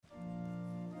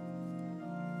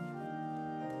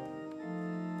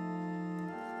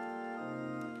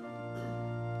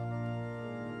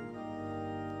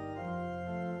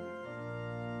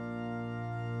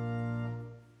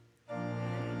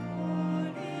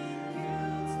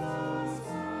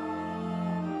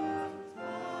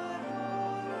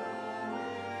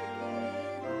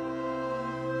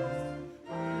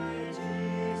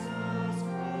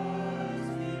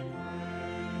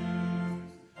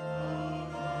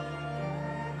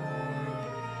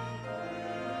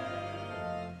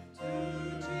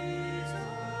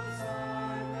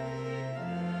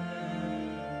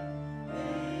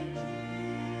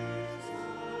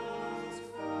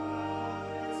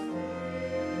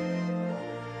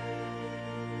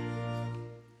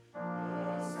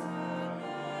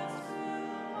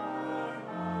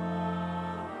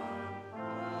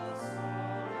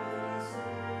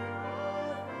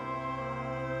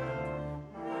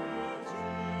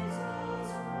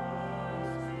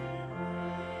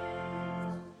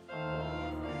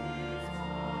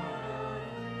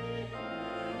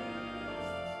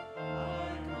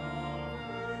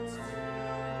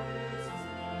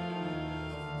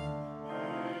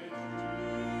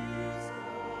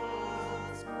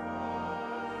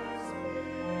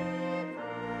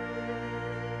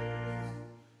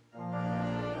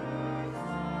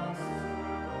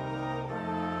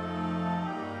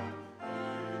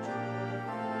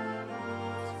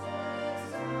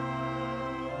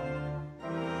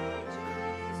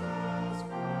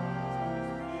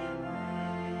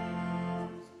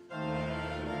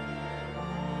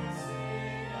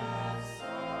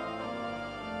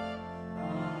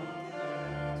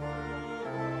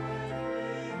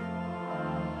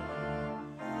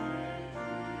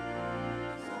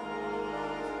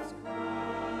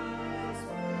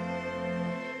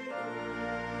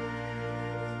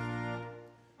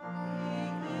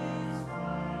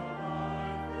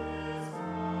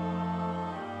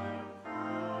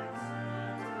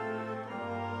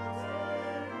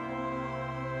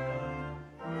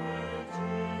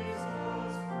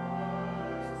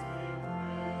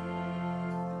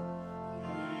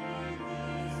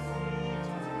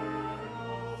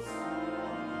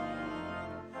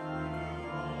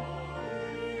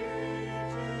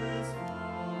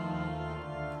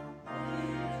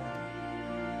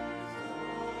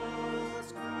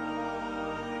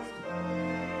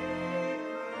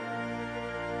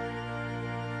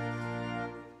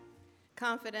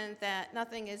confident that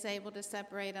nothing is able to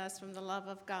separate us from the love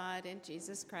of God in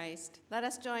Jesus Christ. Let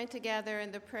us join together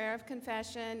in the prayer of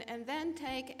confession and then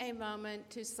take a moment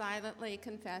to silently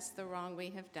confess the wrong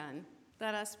we have done.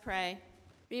 Let us pray.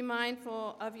 Be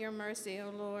mindful of your mercy,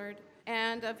 O Lord,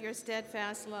 and of your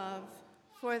steadfast love,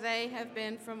 for they have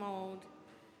been from old.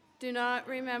 Do not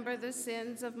remember the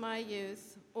sins of my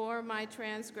youth or my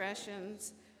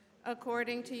transgressions.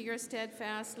 According to your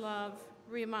steadfast love,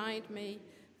 remind me,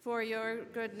 for your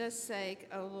goodness' sake,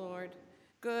 O Lord.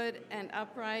 Good and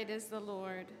upright is the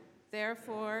Lord.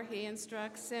 Therefore, he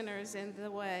instructs sinners in the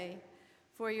way.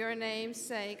 For your name's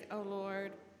sake, O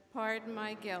Lord, pardon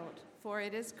my guilt, for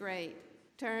it is great.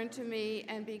 Turn to me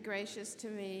and be gracious to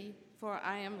me, for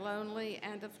I am lonely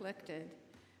and afflicted.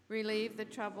 Relieve the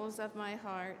troubles of my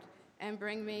heart and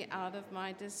bring me out of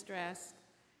my distress.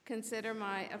 Consider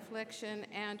my affliction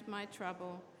and my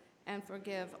trouble, and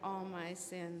forgive all my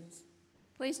sins.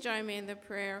 Please join me in the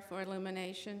prayer for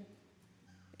illumination.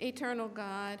 Eternal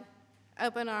God,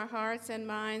 open our hearts and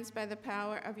minds by the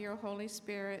power of your Holy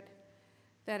Spirit,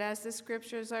 that as the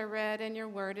scriptures are read and your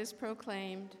word is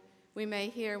proclaimed, we may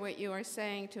hear what you are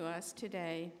saying to us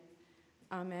today.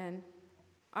 Amen.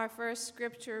 Our first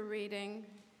scripture reading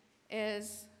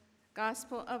is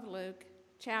Gospel of Luke,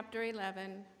 chapter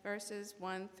 11, verses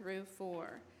 1 through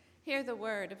 4. Hear the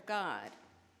word of God.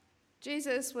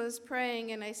 Jesus was praying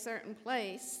in a certain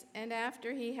place, and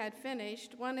after he had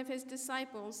finished, one of his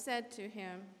disciples said to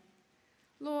him,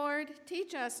 "Lord,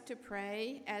 teach us to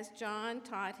pray, as John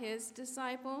taught his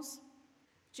disciples."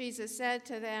 Jesus said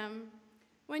to them,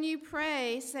 "When you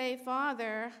pray, say,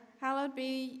 'Father, hallowed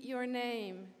be your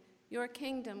name, your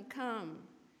kingdom come.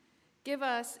 Give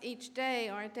us each day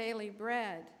our daily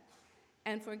bread,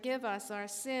 and forgive us our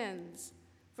sins,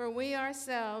 for we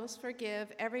ourselves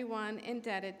forgive everyone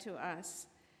indebted to us,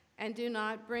 and do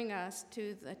not bring us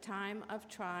to the time of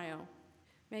trial."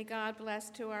 May God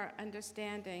bless to our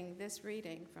understanding this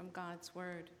reading from God's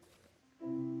word.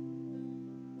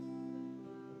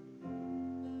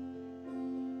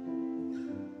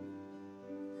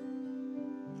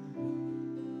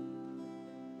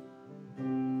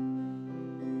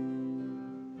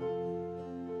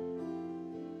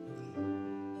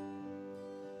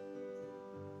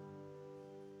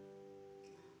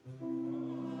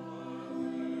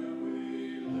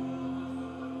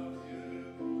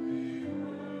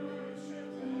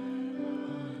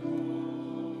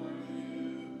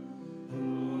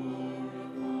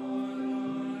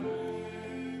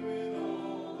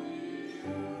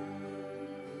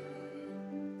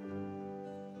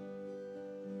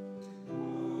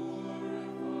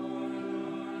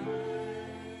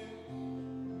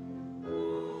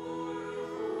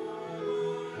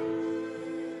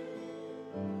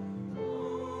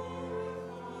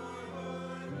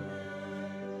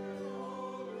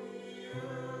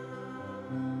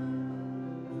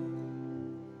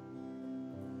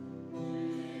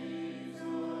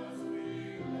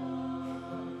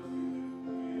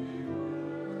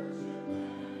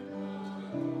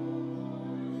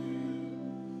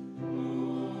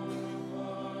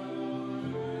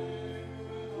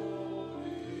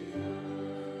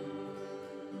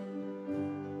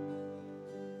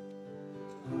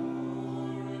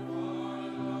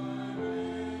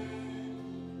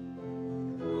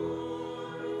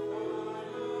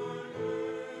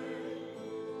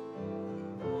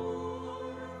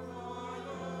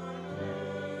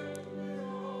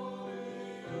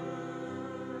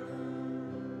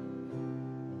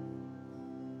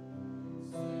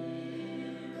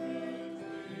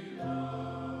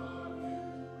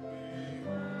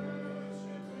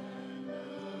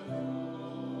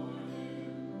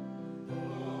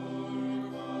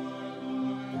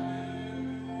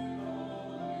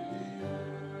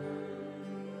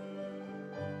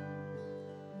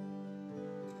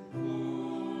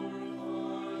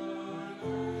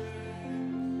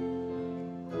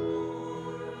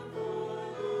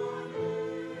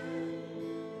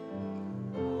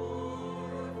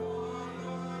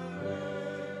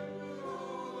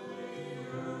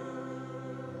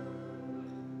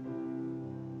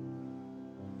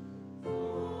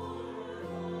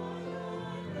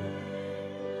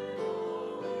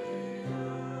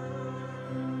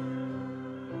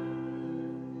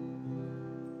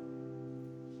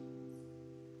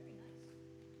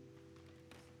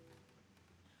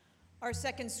 Our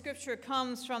second scripture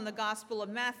comes from the Gospel of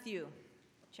Matthew,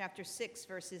 chapter 6,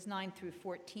 verses 9 through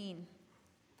 14.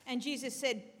 And Jesus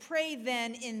said, "Pray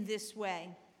then in this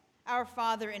way. Our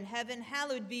Father in heaven,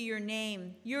 hallowed be your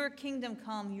name. Your kingdom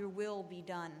come, your will be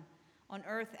done, on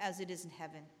earth as it is in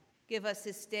heaven. Give us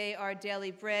this day our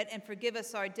daily bread, and forgive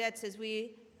us our debts as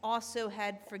we also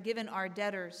had forgiven our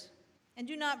debtors. And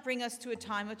do not bring us to a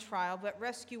time of trial, but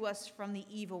rescue us from the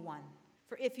evil one.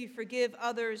 For if you forgive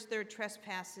others their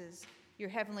trespasses, your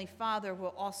heavenly Father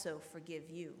will also forgive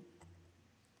you.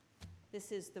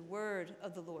 This is the word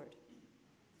of the Lord.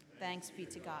 Thanks be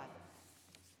to God.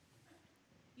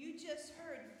 You just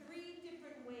heard 3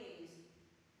 different ways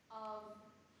of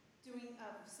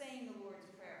saying the Lord's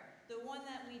Prayer. The one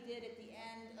that we did at the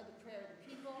end of the prayer of the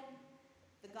people,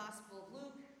 the Gospel of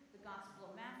Luke, the Gospel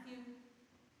of Matthew.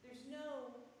 There's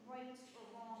no right or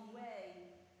wrong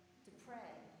way to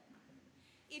pray.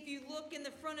 If you look in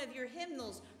the front of your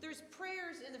hymnals, there's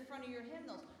prayers in the front of your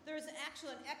hymnals. There's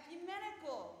actually an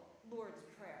ecumenical Lord's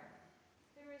Prayer.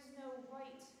 There is no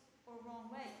right or wrong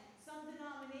way. Some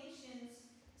denominations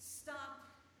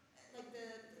stop, like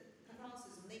the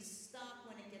Catholicism, they stop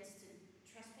when it gets to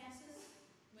trespasses.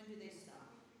 When do they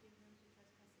stop?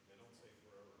 They don't say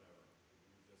forever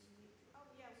and ever. Oh,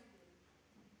 yeah, we do.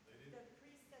 They do? The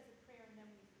priest says a prayer and then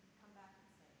we come back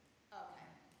and say. Okay,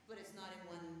 but it's not in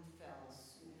one fell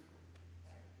swoop.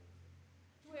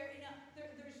 Where,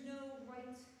 there's no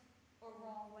right or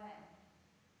wrong way.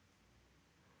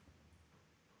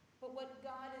 But what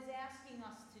God is asking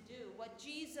us to do, what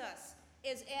Jesus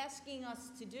is asking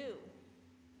us to do,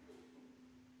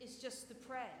 is just to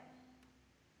pray.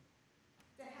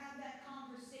 To have that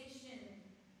conversation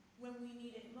when we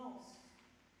need it most.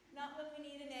 Not when we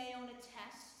need an A on a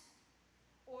test,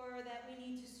 or that we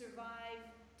need to survive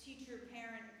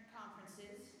teacher-parent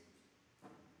conferences.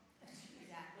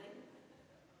 Exactly.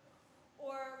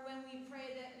 Or when we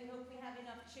pray that we hope we have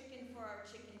enough chicken for our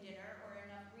chicken dinner, or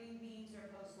enough green beans or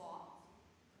coleslaw.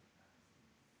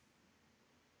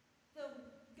 Though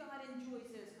God enjoys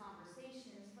those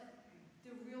conversations, but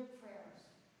the real prayers,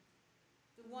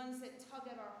 the ones that tug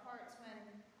at our hearts when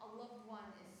a loved one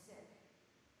is sick,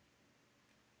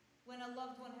 when a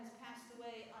loved one has passed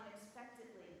away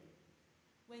unexpectedly,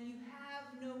 when you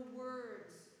have no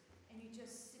words and you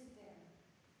just sit there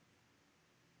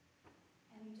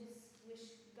and you just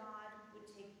wish God would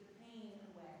take the pain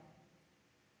away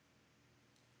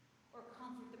or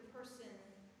comfort the person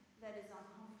that is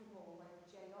uncomfortable, like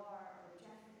JR or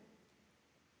Jeffrey.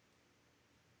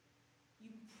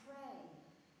 You pray,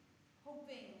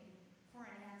 hoping for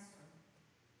an answer.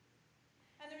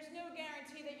 And there's no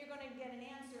guarantee that you're going to get an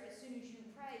answer as soon as you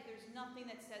pray. There's nothing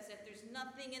that says that. There's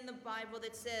nothing in the Bible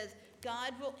that says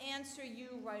God will answer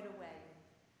you right away.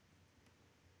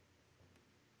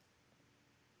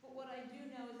 But what I do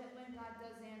know is that when God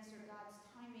does answer, God's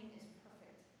timing is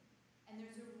perfect. And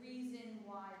there's a reason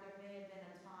why there may have been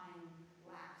a time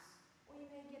lapse. Or you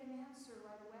may get an answer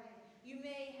right away. You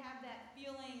may have that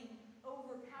feeling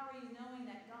overpower you, knowing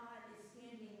that God is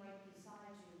standing right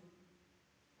beside you.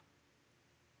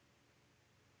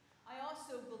 I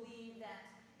also believe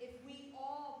that if we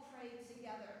all pray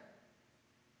together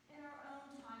in our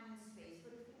own time and space,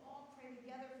 but if we all pray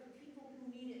together for the people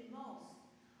who need it most,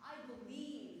 I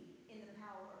believe in the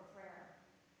power of prayer.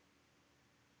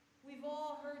 We've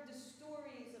all heard the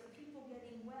stories of people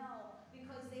getting well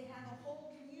because they have a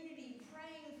whole community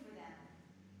praying for them.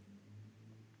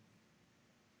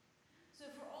 So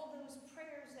for all those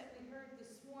prayers that we heard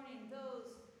this morning,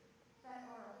 those that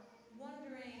are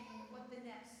wondering what the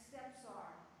next steps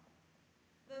are,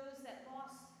 those that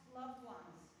lost loved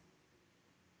ones,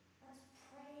 let's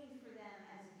pray for them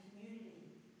as a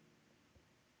community.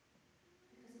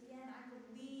 Because again, I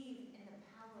believe in the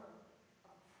power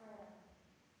of prayer.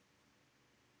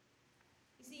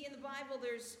 You see, in the Bible,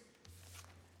 there's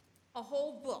a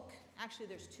whole book. Actually,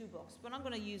 there's 2 books, but I'm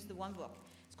going to use the one book.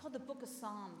 It's called the Book of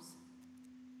Psalms.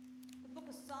 The Book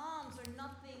of Psalms are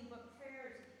nothing but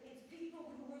prayers. It's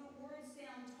people who wrote words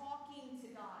down talking to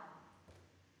God.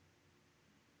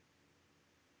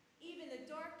 Even the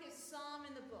darkest psalm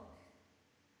in the book,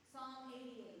 Psalm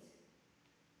 88.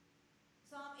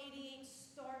 Psalm 88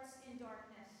 starts in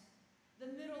darkness.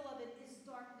 The middle of it is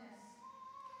darkness,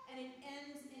 and it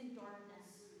ends in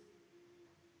darkness.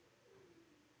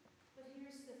 But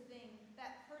here's the thing,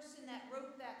 that person that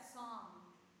wrote that psalm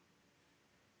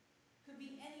could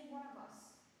be any one of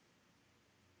us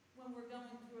when we're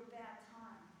going through a bad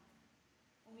time,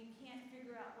 when we can't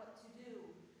figure out what to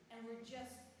do, and we're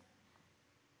just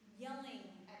yelling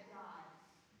at God,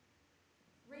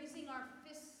 raising our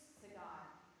fists to God,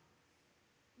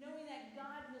 knowing that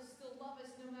God will still love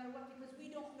us no matter what because we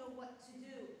don't know what to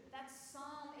do. That's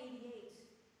Psalm 88,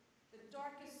 the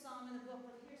darkest psalm in the book.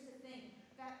 But here's the thing,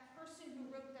 that person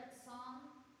who wrote that psalm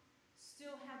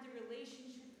still had the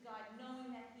relationship with God,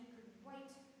 knowing that he could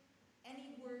write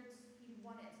any words he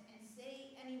wanted and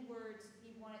say any words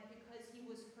he wanted because he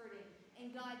was hurting.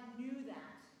 And God knew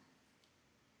that.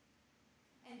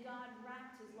 God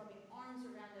wrapped his loving arms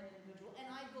around that individual. And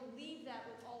I believe that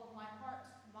with all of my heart,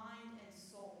 mind, and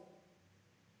soul.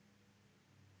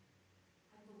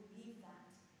 I believe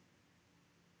that.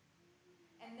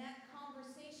 And that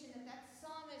conversation that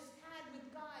psalmist had with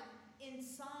God in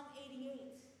Psalm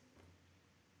 88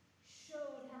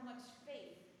 showed how much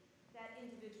faith that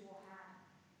individual had.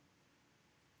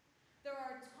 There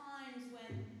are times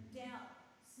when doubt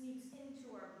sneaks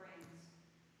into our brains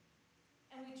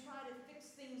and we try to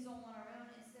fix things all on our own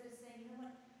instead of saying, you know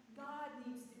what, God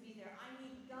needs to be there. I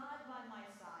need God by my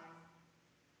side.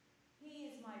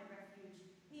 He is my refuge.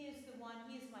 He is the one.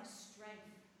 He is my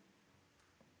strength.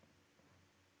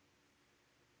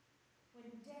 When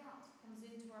doubt comes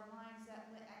into our minds,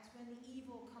 that's when the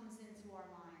evil comes into our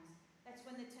minds. That's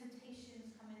when the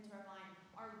temptations come into our mind.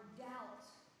 Our doubt.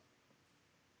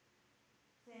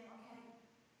 Saying, okay,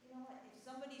 you know what? If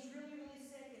somebody's really, really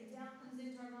sick and doubt comes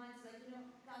into our minds, like, you know,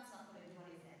 God's not going to do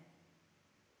anything.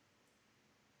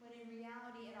 When in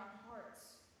reality, in our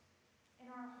hearts,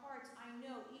 I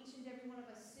know each and every one of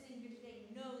us sitting here today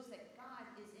knows that God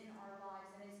is in our lives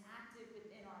and is active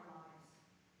within our lives.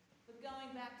 But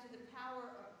going back to the power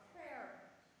of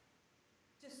prayer,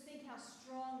 just think how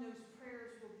strong those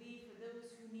prayers will be for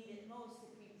those who need it most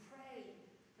if we pray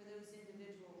for those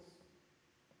individuals.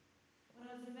 When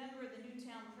I was a member of the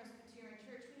Newtown Presbyterian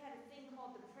Church, we had a thing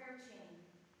called the prayer chain.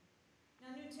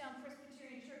 Now, Newtown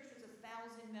Presbyterian Church was a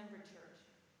 1,000-member church.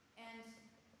 And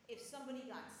if somebody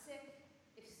got sick,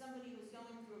 if somebody was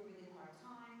going through a really hard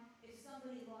time, if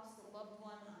somebody lost a loved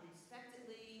one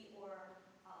unexpectedly or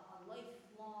a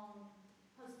lifelong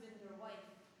husband or wife,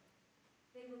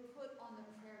 they were put on the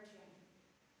prayer chain.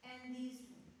 And these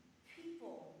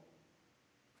people,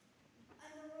 and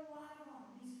there were a lot of them,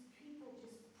 these people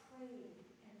just prayed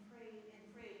and prayed and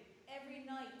prayed. Every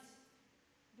night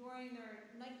during their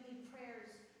nightly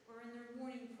prayers or in their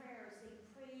morning prayers, they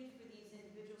prayed for these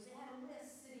individuals. They had a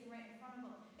list sitting right in front of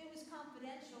them. It was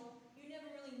confidential. You never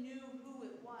really knew who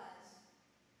it was.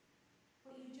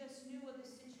 But you just knew of the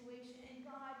situation, and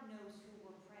God knows who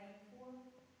we're praying for.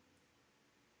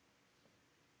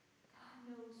 God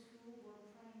knows who we're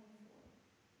praying for.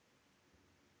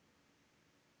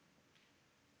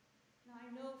 Now, I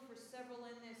know for several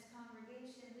in this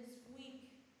congregation, this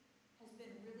week has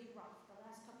been really rough. The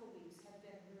last couple of weeks have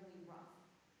been really rough.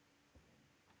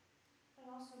 But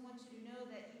I also want you to know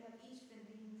that you have each been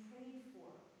being prayed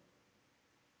for.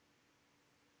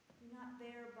 You're not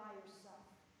there by yourself.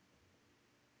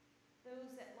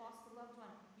 Those that lost a loved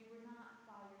one, you were not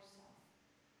by yourself.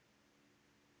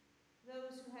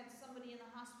 Those who had somebody in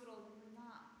the hospital, you were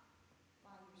not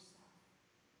by yourself.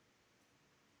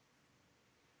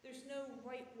 There's no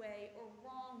right way or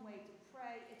wrong way to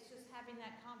pray. It's just having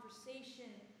that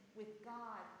conversation with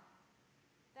God.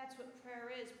 That's what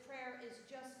prayer is. Prayer is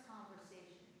just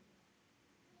conversation.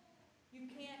 You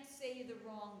can't say the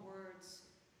wrong words.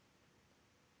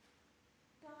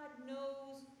 God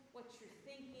knows what you're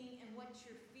thinking and what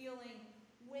you're feeling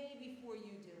way before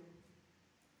you do.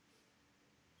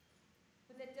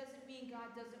 But that doesn't mean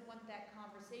God doesn't want that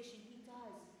conversation. He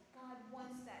does. God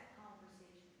wants that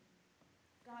conversation.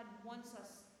 God wants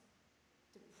us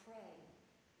to pray.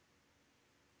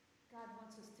 God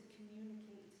wants us to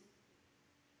communicate.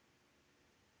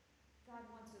 God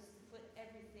wants us to put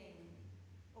everything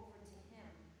over to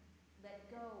Him.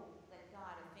 Let go, let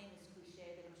God, a famous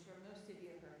cliche that I'm sure most of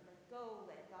you have heard. Let go,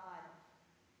 let God.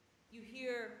 You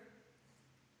hear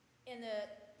in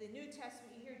the New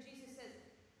Testament, you hear Jesus says,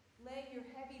 lay your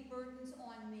heavy burdens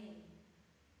on me.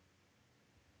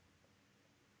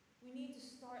 We need to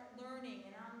start learning,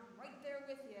 and I'm right there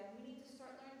with you. We need to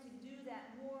start learning to do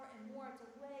that more and more,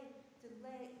 to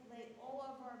lay all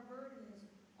of our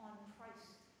burdens on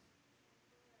Christ.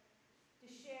 To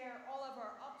share all of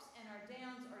our ups and our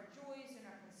downs, our joys and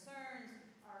our concerns,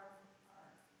 our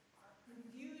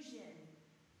confusion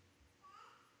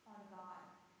on God.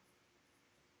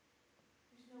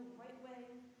 There's no right way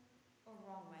or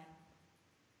wrong way.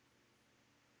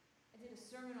 I did a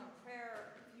sermon on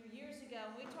prayer a few years ago,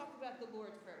 and we talked about the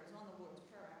Lord's Prayer. It was on the Lord's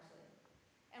Prayer, actually.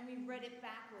 And we read it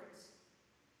backwards.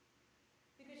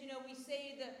 Because, you know, we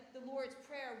say the Lord's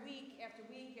Prayer week after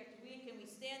week after week, and we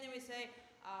stand there and we say,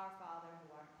 Our Father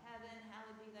who art in heaven,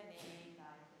 hallowed be thy name, thy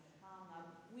kingdom come.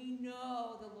 We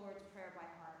know the Lord's Prayer by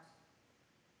heart.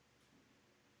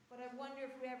 But I wonder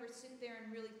if we ever sit there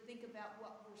and really think about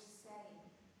what we're saying.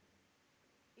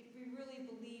 If we really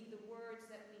believe the words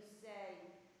that we say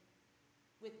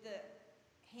with the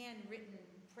handwritten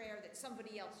prayer that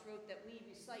somebody else wrote that we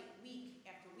recite week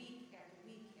after week after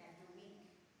week after week.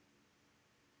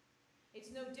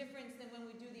 It's no different than when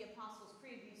we do the Apostles'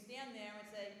 Creed. We stand there and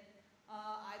say,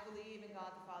 I believe in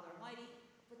God the Father Almighty,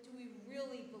 but do we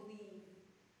really believe?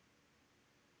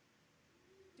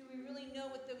 Do we really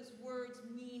know what those words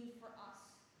mean for us?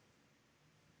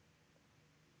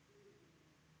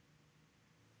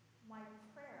 My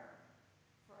prayer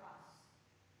for us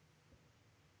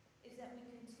is that we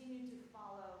continue to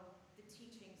follow the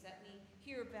teachings that we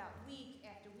hear about week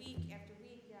after week after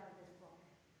week out of this book.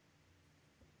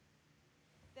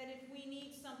 That if we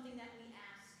need something, that we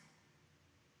ask.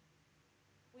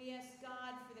 We ask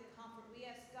God for the comfort. We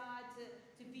ask God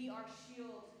to be our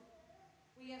shield.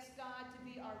 We ask God to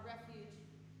be our refuge.